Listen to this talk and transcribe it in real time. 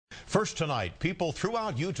First tonight, people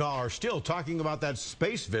throughout Utah are still talking about that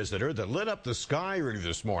space visitor that lit up the sky early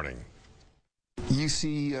this morning. You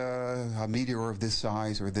see a meteor of this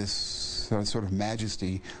size or this sort of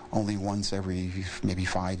majesty only once every maybe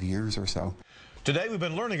 5 years or so. Today we've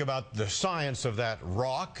been learning about the science of that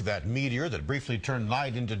rock, that meteor that briefly turned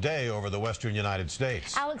night into day over the western United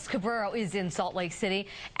States. Alex Cabrero is in Salt Lake City.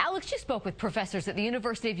 Alex, you spoke with professors at the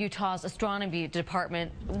University of Utah's astronomy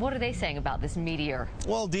department. What are they saying about this meteor?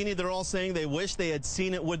 Well, Deanie, they're all saying they wish they had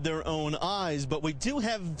seen it with their own eyes, but we do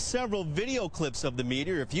have several video clips of the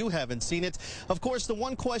meteor if you haven't seen it. Of course, the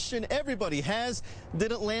one question everybody has,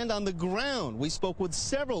 did it land on the ground? We spoke with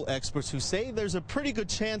several experts who say there's a pretty good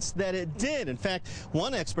chance that it did. In fact,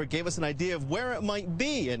 one expert gave us an idea of where it might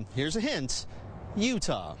be, and here's a hint: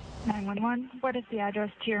 Utah. 911, what is the address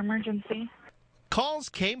to your emergency? Calls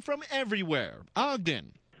came from everywhere.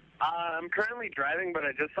 Ogden. I'm currently driving, but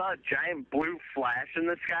I just saw a giant blue flash in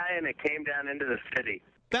the sky, and it came down into the city.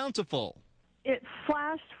 Bountiful. It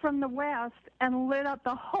flashed from the west and lit up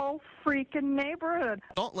the whole freaking neighborhood.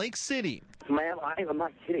 Salt Lake City. Ma'am, I'm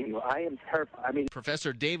not kidding you. I am terrified. I mean,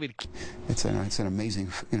 Professor David It's an amazing,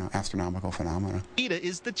 astronomical phenomenon. Kieda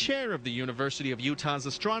is the chair of the University of Utah's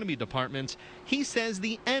astronomy department. He says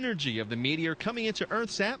the energy of the meteor coming into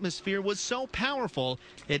Earth's atmosphere was so powerful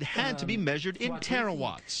it had to be measured in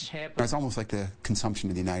terawatts. It's almost like the consumption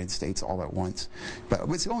of the United States all at once, but it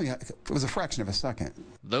was a fraction of a second.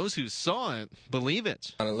 Those who saw it believe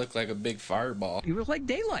it. It looked like a big fireball. It was like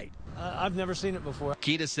daylight. I've never seen it before.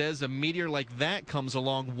 Kieda says a meteor like that comes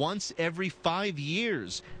along once every 5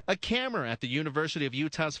 years. A camera at the University of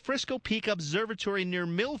Utah's Frisco Peak Observatory near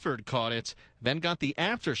Milford caught it, then got the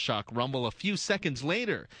aftershock rumble a few seconds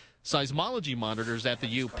later. Seismology monitors at the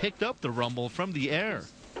U picked up the rumble from the air.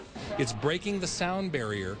 It's breaking the sound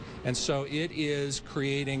barrier, and so it is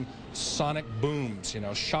creating sonic booms,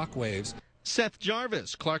 shock waves. Seth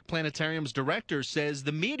Jarvis, Clark Planetarium's director, says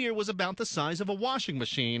the meteor was about the size of a washing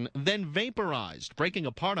machine, then vaporized, breaking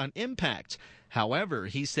apart on impact. However,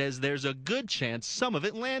 he says there's a good chance some of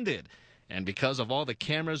it landed. And because of all the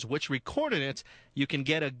cameras which recorded it, you can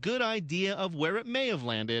get a good idea of where it may have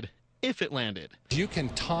landed, if it landed. You can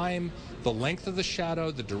time the length of the shadow,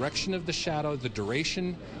 the direction of the shadow, the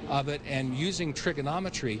duration of it, and using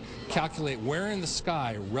trigonometry, calculate where in the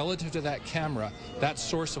sky, relative to that camera, that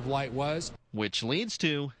source of light was. Which leads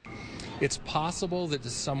to... It's possible that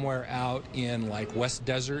it's somewhere out in, like, West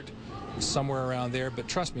Desert, somewhere around there, but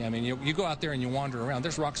trust me, I mean, you go out there and you wander around,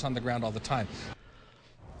 there's rocks on the ground all the time.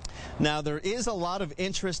 Now, there is a lot of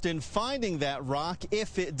interest in finding that rock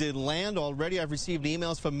if it did land. Already, I've received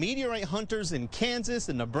emails from meteorite hunters in Kansas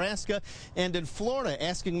and Nebraska and in Florida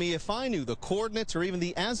asking me if I knew the coordinates or even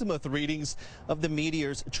the azimuth readings of the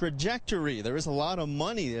meteor's trajectory. There is a lot of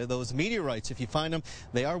money there. Those meteorites, if you find them,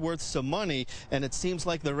 they are worth some money, and it seems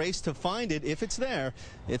like the race to find it, if it's there,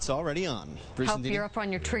 it's already on. Hope you're up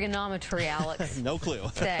on your trigonometry, Alex. No clue.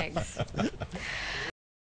 Thanks.